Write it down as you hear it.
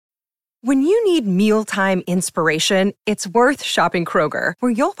When you need mealtime inspiration, it's worth shopping Kroger,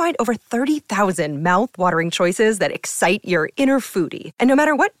 where you'll find over 30,000 mouth-watering choices that excite your inner foodie. And no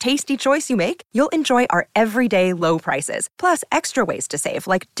matter what tasty choice you make, you'll enjoy our everyday low prices, plus extra ways to save,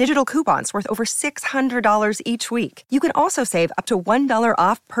 like digital coupons worth over $600 each week. You can also save up to $1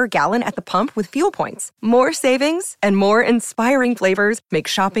 off per gallon at the pump with fuel points. More savings and more inspiring flavors make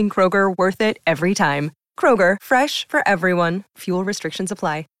shopping Kroger worth it every time. Kroger, fresh for everyone. Fuel restrictions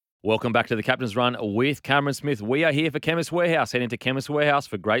apply. Welcome back to the Captain's Run with Cameron Smith. We are here for Chemist Warehouse. Head into Chemist Warehouse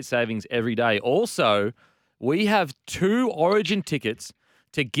for great savings every day. Also, we have 2 Origin tickets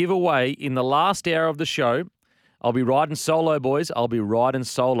to give away in the last hour of the show. I'll be riding solo, boys. I'll be riding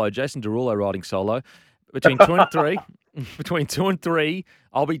solo. Jason Derulo riding solo. Between 2 and 3,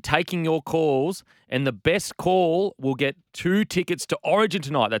 I'll be taking your calls, and the best call will get 2 tickets to Origin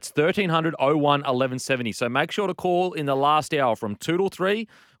tonight. That's 1300 01 1170. So make sure to call in the last hour from 2 till 3.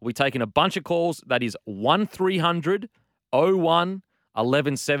 We'll be taking a bunch of calls. That is 1300 01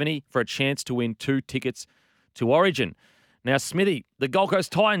 1170 for a chance to win 2 tickets to Origin. Now, Smithy, the Gold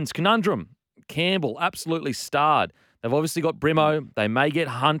Coast Titans, conundrum. Campbell, absolutely starred. They've obviously got Brimo. They may get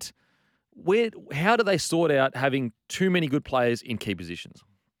Hunt. How do they sort out having too many good players in key positions?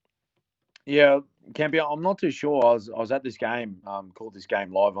 Yeah, Campy, I'm not too sure. I was at this game, called this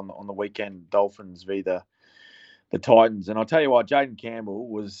game live on the weekend, Dolphins v the Titans, and I'll tell you what, Jaden Campbell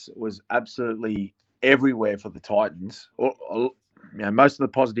was absolutely everywhere for the Titans. Most of the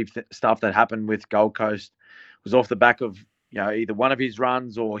positive stuff that happened with Gold Coast was off the back of either one of his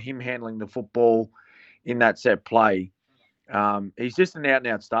runs or him handling the football in that set play. He's just an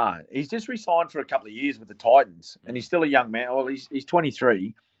out-and-out star. He's just re-signed for a couple of years with the Titans, and he's still a young man. Well, he's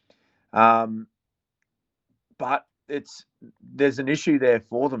 23. But there's an issue there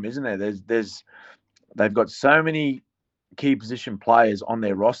for them, isn't there? They've got so many key position players on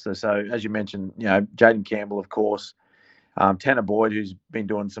their roster. So, as you mentioned, Jaden Campbell, of course, Tanner Boyd, who's been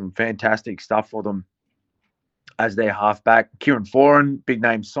doing some fantastic stuff for them as their halfback. Kieran Foran, big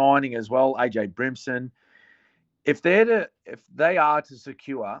name signing as well. AJ Brimson. If they are to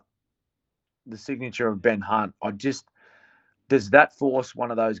secure the signature of Ben Hunt, does that force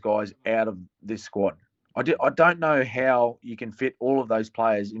one of those guys out of this squad? I don't know how you can fit all of those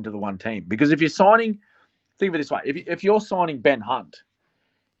players into the one team. Because if you're signing, think of it this way, if you're signing Ben Hunt,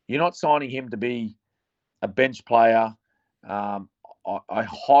 you're not signing him to be a bench player. I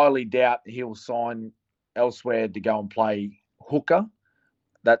highly doubt he'll sign elsewhere to go and play hooker.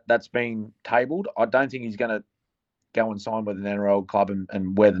 That's been tabled. I don't think he's going to go and sign with an NRL club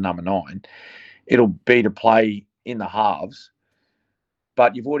and wear the number 9. It'll be to play in the halves.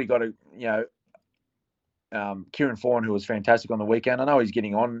 But you've already got Kieran Foran, who was fantastic on the weekend. I know he's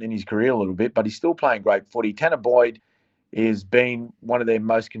getting on in his career a little bit, but he's still playing great footy. Tanner Boyd has been one of their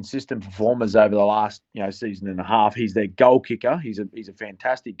most consistent performers over the last season and a half. He's their goal kicker. He's a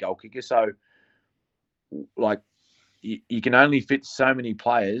fantastic goal kicker. So, you can only fit so many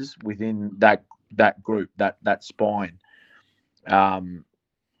players within that group, that spine.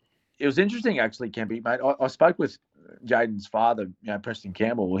 It was interesting, actually, Kempy, mate. I spoke with Jaden's father, Preston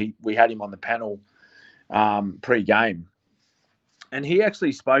Campbell. We had him on the panel pre-game, and he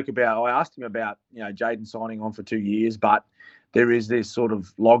actually spoke about. I asked him about Jaden signing on for 2 years, but there is this sort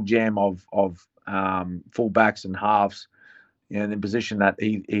of logjam of fullbacks and halves, in the position that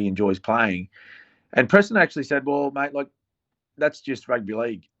he enjoys playing. And Preston actually said, "Well, mate, that's just rugby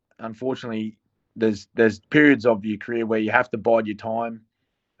league. Unfortunately, there's periods of your career where you have to bide your time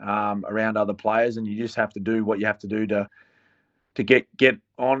around other players, and you just have to do what you have to do to get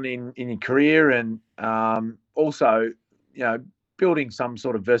on in your career, and also building some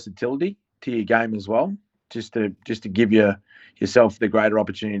sort of versatility to your game as well, just to give yourself the greater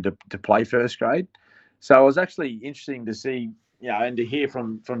opportunity to play first grade." So it was actually interesting to see and to hear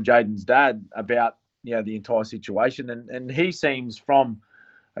from Jaden's dad about the entire situation, and he seems, from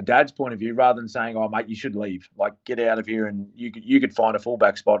a dad's point of view, rather than saying, "Oh, mate, you should leave, get out of here, and you could find a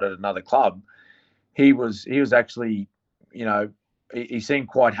fullback spot at another club," he was actually, he seemed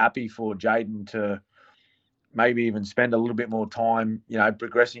quite happy for Jaden to maybe even spend a little bit more time,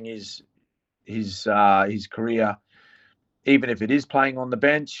 progressing his career, even if it is playing on the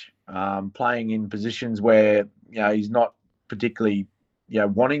bench, playing in positions where he's not particularly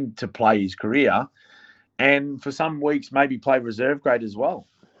wanting to play his career, and for some weeks maybe play reserve grade as well.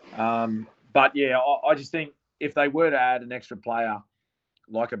 But I just think if they were to add an extra player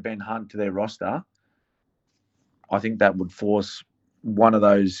like a Ben Hunt to their roster, I think that would force one of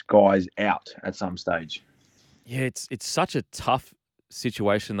those guys out at some stage. Yeah, it's such a tough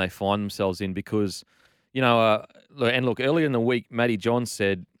situation they find themselves in because, and look, earlier in the week, Matty John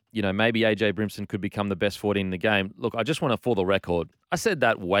said maybe AJ Brimson could become the best 14 in the game. Look, I just want to, for the record, I said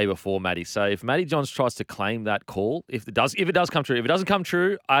that way before Matty. So if Matty Johns tries to claim that call, if it does come true, if it doesn't come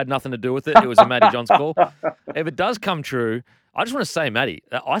true, I had nothing to do with it. It was a Matty Johns call. If it does come true, I just want to say, Matty,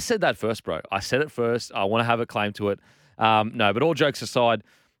 I said that first, bro. I said it first. I want to have a claim to it. No, but all jokes aside,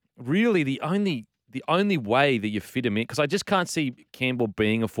 really the only way that you fit him in, because I just can't see Campbell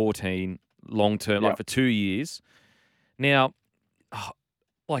being a 14 long term, like for 2 years. Now,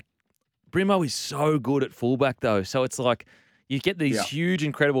 like Brimo is so good at fullback though, so it's like you get these huge,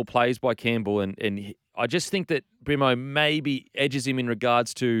 incredible plays by Campbell, and I just think that Brimo maybe edges him in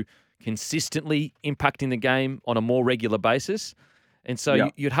regards to consistently impacting the game on a more regular basis, and so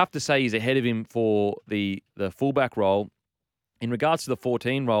you'd have to say he's ahead of him for the fullback role. In regards to the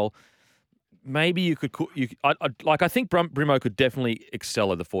 14 role, maybe you could I think Brimo could definitely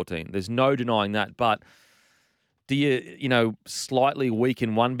excel at the 14. There's no denying that, but do you slightly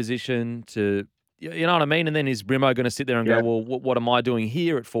weaken one position to, you know what I mean? And then is Brimo going to sit there and go, well, what am I doing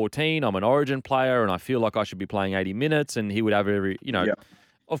here at 14? I'm an Origin player and I feel like I should be playing 80 minutes, and he would have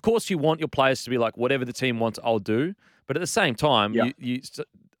of course you want your players to be like, whatever the team wants, I'll do. But at the same time,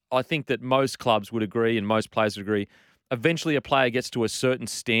 I think that most clubs would agree and most players would agree, eventually a player gets to a certain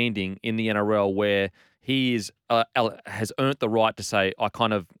standing in the NRL where he has earned the right to say, I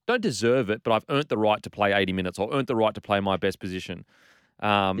kind of don't deserve it, but I've earned the right to play 80 minutes or earned the right to play my best position.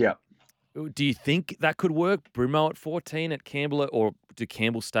 Do you think that could work? Brimo at 14 at Campbell, or do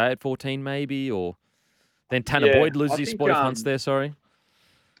Campbell stay at 14 maybe? Or then Tanner Boyd loses his spot if Hunt's there, sorry?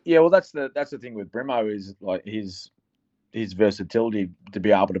 Yeah, well, that's the thing with Brimo is like his versatility to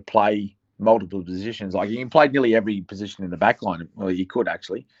be able to play multiple positions. Like, you can play nearly every position in the back line. Well, you could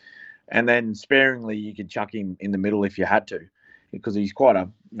actually. And then sparingly, you could chuck him in the middle if you had to, because he's quite a,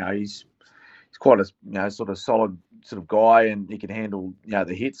 he's quite a, sort of solid sort of guy, and he can handle,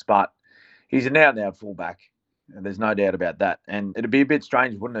 the hits, but he's an out-and-out fullback. And there's no doubt about that. And it'd be a bit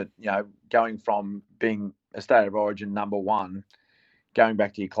strange, wouldn't it? Going from being a state of origin number one, going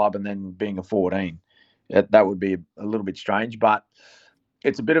back to your club and then being a 14. That would be a little bit strange, but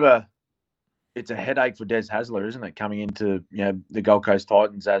it's a bit of a headache for Des Hasler, isn't it? Coming into the Gold Coast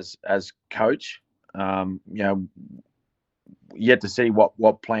Titans as coach, yet to see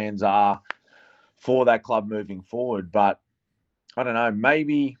what plans are for that club moving forward. But I don't know,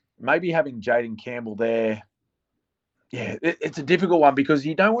 maybe having Jaden Campbell there, it's a difficult one, because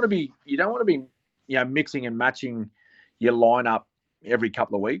you don't want to be mixing and matching your lineup every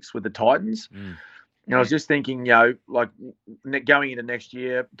couple of weeks with the Titans. I was just thinking, like going into next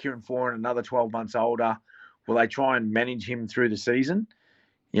year, Kieran Foran, another 12 months older, will they try and manage him through the season?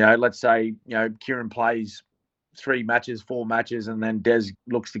 Let's say, Kieran plays 3 matches, 4 matches, and then Des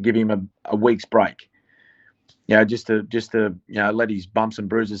looks to give him a week's break. Just to let his bumps and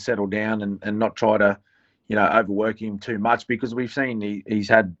bruises settle down and not try to, overwork him too much, because we've seen he's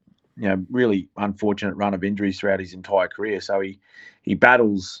had, really unfortunate run of injuries throughout his entire career. So he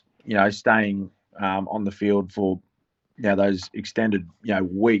battles, staying on the field for those extended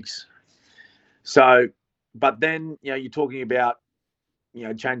weeks. So, but then you're talking about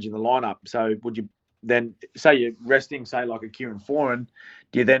changing the lineup. So would you then say you're resting, say like a Kieran Foran?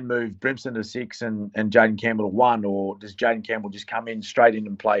 Do you then move Brimson to 6 and Jaden Campbell to 1, or does Jaden Campbell just come in straight in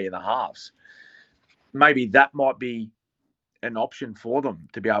and play in the halves? Maybe that might be an option for them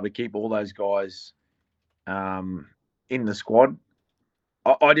to be able to keep all those guys in the squad.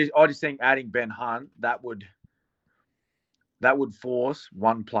 I just think adding Ben Hunt, that would force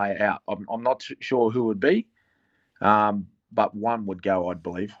one player out. I'm not sure who it would be, but one would go, I'd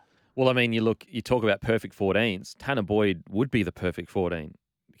believe. Well, I mean, you talk about perfect 14s. Tanner Boyd would be the perfect 14.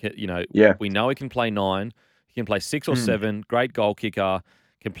 We know he can play 9. He can play 6 or 7. Great goal kicker.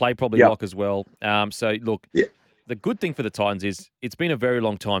 Can play probably lock as well. So look. Yeah. The good thing for the Titans is it's been a very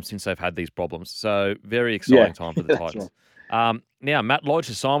long time since they've had these problems. So very exciting time for the Titans. Right. Now, Matt Lodge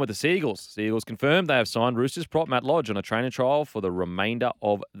has signed with the Seagulls. Seagulls confirmed they have signed Roosters prop Matt Lodge on a training trial for the remainder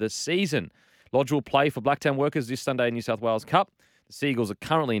of the season. Lodge will play for Blacktown Workers this Sunday in New South Wales Cup. The Seagulls are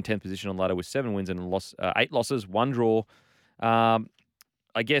currently in 10th position on the ladder with 7 wins and 8 losses, 1 draw.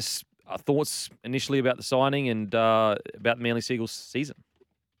 I guess thoughts initially about the signing and about the Manly Seagulls season?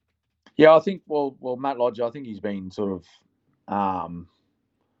 Yeah, I think, well, Matt Lodge, I think he's been sort of a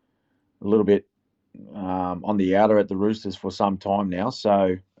little bit on the outer at the Roosters for some time now.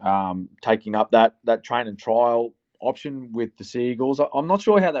 So taking up that train and trial option with the Seagulls, I'm not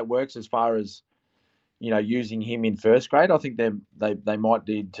sure how that works as far as, using him in first grade. I think they might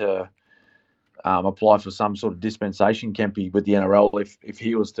need to apply for some sort of dispensation, Kempy, with the NRL if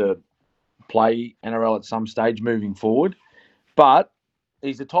he was to play NRL at some stage moving forward. But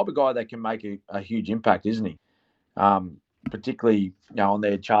he's the type of guy that can make a huge impact, isn't he? Particularly, on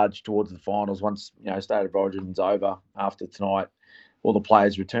their charge towards the finals. Once State of Origin's over after tonight, all the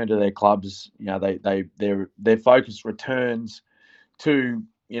players return to their clubs. Their focus returns to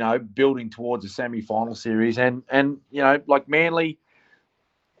building towards a semi-final series, and like Manly,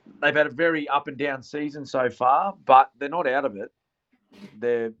 they've had a very up and down season so far, but they're not out of it.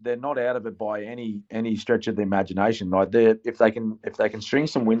 They're not out of it by any stretch of the imagination. Like if they can string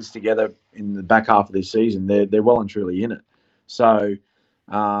some wins together in the back half of this season, they're well and truly in it. So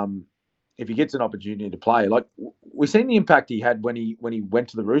if he gets an opportunity to play, like we've seen the impact he had when he went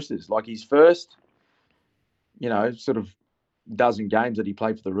to the Roosters, like his first sort of dozen games that he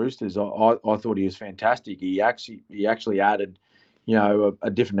played for the Roosters, I thought he was fantastic. He actually added a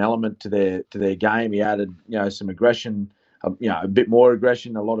different element to their game. He added some aggression, a bit more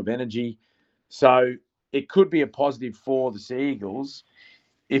aggression, a lot of energy. So it could be a positive for the Sea Eagles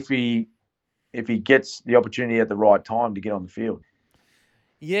if he gets the opportunity at the right time to get on the field.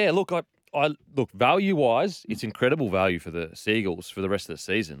 Yeah, look, I look, value-wise, it's incredible value for the Sea Eagles for the rest of the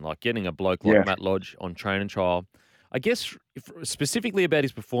season. Like getting a bloke like Matt Lodge on train and trial. I guess specifically about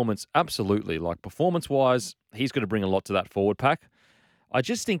his performance, absolutely. Like performance-wise, he's going to bring a lot to that forward pack. I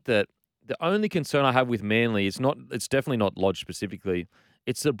just think that the only concern I have with Manly is it's definitely not Lodge specifically.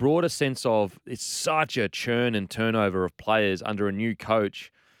 It's the broader sense of it's such a churn and turnover of players under a new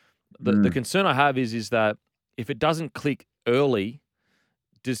coach. The concern I have is that if it doesn't click early,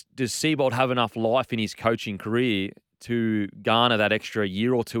 does Seabold have enough life in his coaching career to garner that extra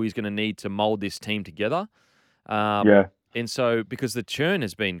year or two he's going to need to mould this team together? And so, because the churn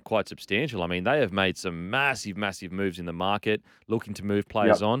has been quite substantial, I mean, they have made some massive, massive moves in the market, looking to move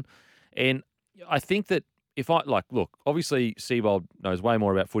players on. And I think that look, obviously Seabold knows way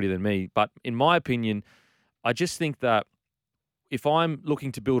more about footy than me, but in my opinion, I just think that if I'm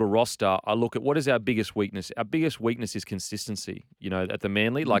looking to build a roster, I look at what is our biggest weakness. Our biggest weakness is consistency. At the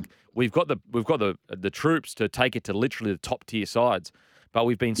Manly, like we've got the troops to take it to literally the top tier sides, but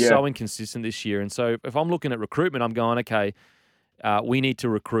we've been so inconsistent this year. And so if I'm looking at recruitment, I'm going, okay, we need to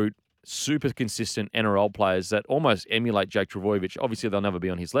recruit super consistent NRL players that almost emulate Jake Trbojevic. Obviously, they'll never be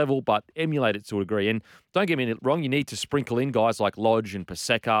on his level, but emulate it to a degree. And don't get me wrong, you need to sprinkle in guys like Lodge and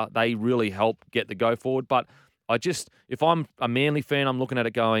Paseka. They really help get the go forward. But if I'm a Manly fan, I'm looking at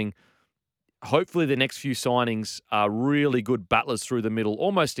it going, hopefully the next few signings are really good battlers through the middle,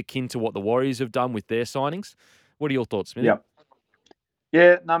 almost akin to what the Warriors have done with their signings. What are your thoughts, Smithy?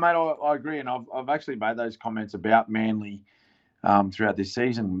 Yeah, no, mate, I agree. And I've actually made those comments about Manly throughout this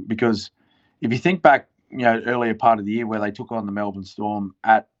season, because if you think back, earlier part of the year where they took on the Melbourne Storm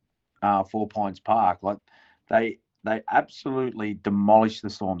at 4 Pines Park, like they absolutely demolished the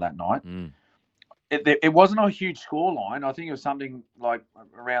Storm that night. It wasn't a huge scoreline. I think it was something like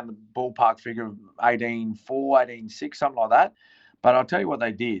around the ballpark figure of 18-4, 18-6, something like that. But I'll tell you what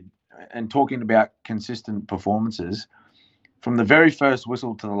they did, and talking about consistent performances, from the very first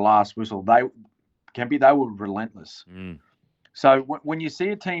whistle to the last whistle, they were relentless. So when you see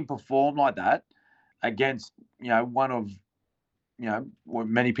a team perform like that against, one of, what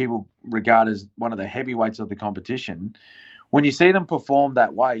many people regard as one of the heavyweights of the competition, when you see them perform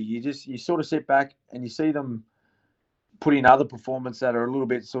that way, you sort of sit back and you see them put in other performances that are a little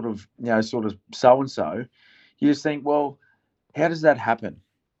bit sort of so-and-so. You just think, well, how does that happen?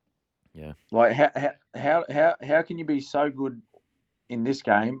 Yeah. Like how can you be so good in this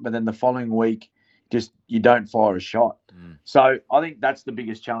game, but then the following week just you don't fire a shot? So I think that's the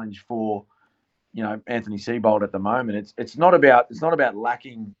biggest challenge for Anthony Seabold at the moment. It's not about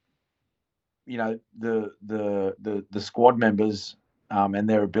lacking the squad members and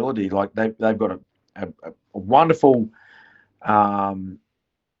their ability. Like they've got a wonderful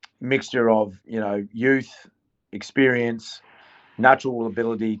mixture of youth, experience, natural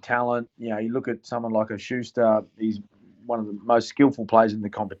ability, talent. You look at someone like a Schuster, he's one of the most skillful players in the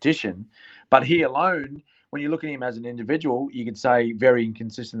competition, but he alone, when you look at him as an individual, you could say very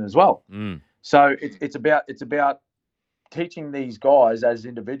inconsistent as well. So it's about teaching these guys as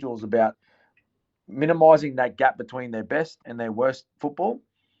individuals about minimizing that gap between their best and their worst football,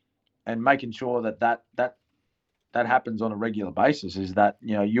 and making sure that happens on a regular basis. Is that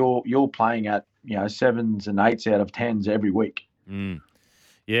you're playing at 7s and 8s out of 10s every week.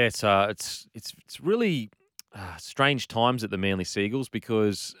 Yeah, it's really strange times at the Manly Sea Eagles,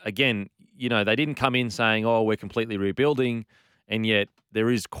 because again, they didn't come in saying, "Oh, we're completely rebuilding," and yet there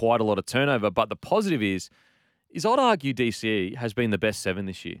is quite a lot of turnover. But the positive is I'd argue DCE has been the best 7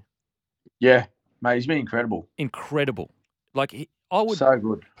 this year. Yeah, mate, he's been incredible. Incredible. Like so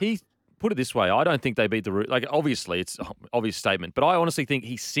good. He put it this way. I don't think they beat the Roosters. Like, obviously, it's an obvious statement, but I honestly think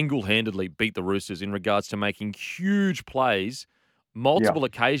he single-handedly beat the Roosters in regards to making huge plays, multiple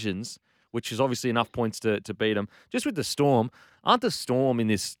occasions, which is obviously enough points to beat them. Just with the Storm, aren't the Storm in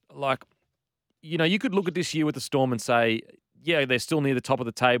this, like, you could look at this year with the Storm and say, yeah, they're still near the top of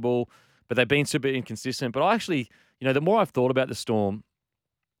the table, but they've been super inconsistent. But I actually, the more I've thought about the Storm,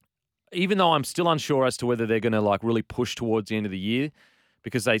 even though I'm still unsure as to whether they're going to like really push towards the end of the year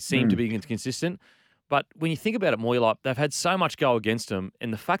because they seem to be inconsistent. But when you think about it more, you're like, they've had so much go against them.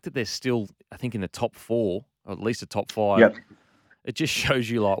 And the fact that they're still, I think, in the top 4, or at least the top 5, it just shows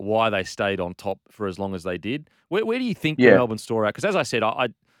you like why they stayed on top for as long as they did. Where do you think the Melbourne Storm are at? Because as I said, I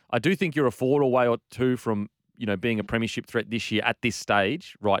do think you're a forward away or two from, being a premiership threat this year at this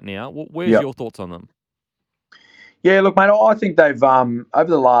stage right now. Where's your thoughts on them? Yeah, look, mate, I think they've, over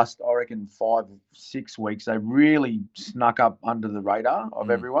the last, I reckon, 5 or 6 weeks, they've really snuck up under the radar of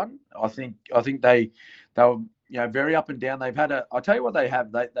everyone. I think they were, very up and down. They've had I'll tell you what they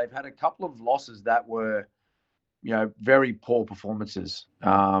have. They've had a couple of losses that were, very poor performances.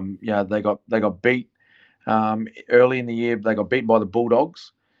 They got beat early in the year. They got beaten by the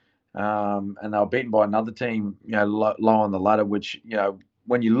Bulldogs, and they were beaten by another team, low on the ladder, which,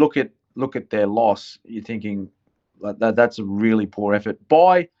 when you look at their loss, you're thinking, that's a really poor effort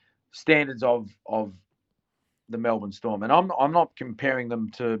by standards of the Melbourne Storm. And I'm not comparing them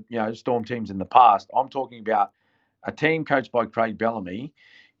to Storm teams in the past. I'm talking about a team coached by Craig Bellamy.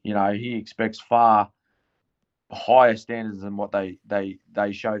 He expects far higher standards than what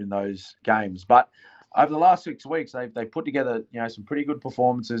they showed in those games. But over the last 6 weeks, they've put together some pretty good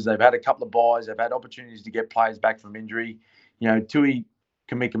performances. They've had a couple of buys. They've had opportunities to get players back from injury. Tui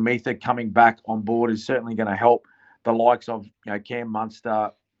Kamika coming back on board is certainly going to help the likes of Cam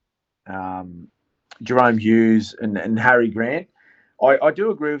Munster, Jerome Hughes, and Harry Grant. I do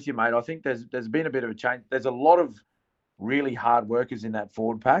agree with you, mate. I think there's been a bit of a change. There's a lot of really hard workers in that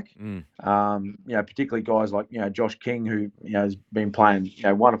forward pack. Particularly guys like Josh King, who has been playing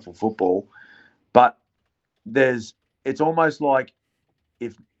wonderful football. But it's almost like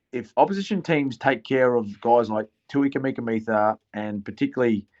if opposition teams take care of guys like Tui Kamika and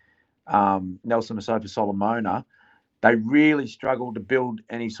particularly Nelson Asofa Solomona, they really struggle to build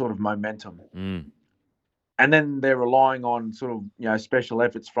any sort of momentum. And then they're relying on sort of, special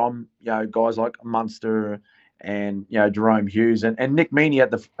efforts from, guys like Munster and, Jerome Hughes and Nick Meaney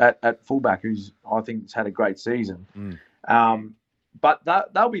at fullback, who's, I think, has had a great season. But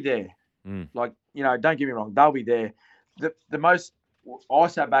they'll be there. Like, don't get me wrong, they'll be there. The most I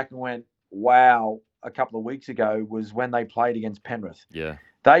sat back and went, wow, a couple of weeks ago was when they played against Penrith. Yeah.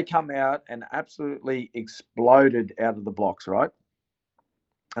 They come out and absolutely exploded out of the blocks, right?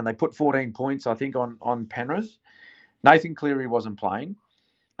 And they put 14 points, I think, on Penrith. Nathan Cleary wasn't playing.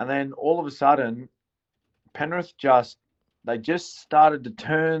 And then all of a sudden, Penrith just started to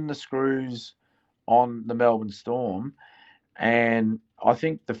turn the screws on the Melbourne Storm. And I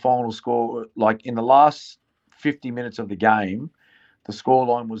think the final score, like in the last 50 minutes of the game, the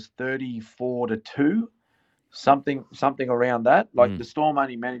scoreline was 34-2. Something around that. Like the Storm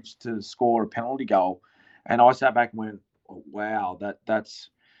only managed to score a penalty goal, and I sat back and went, "Wow, that's."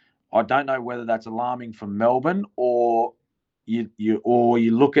 I don't know whether that's alarming for Melbourne or you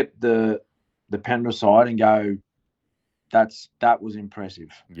look at the Penrith side and go, that was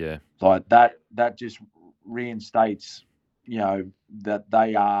impressive. Yeah, like that just reinstates that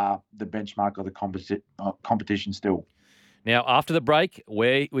they are the benchmark of the competition still. Now, after the break,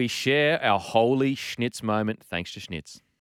 we share our holy Schnitz moment, thanks to Schnitz.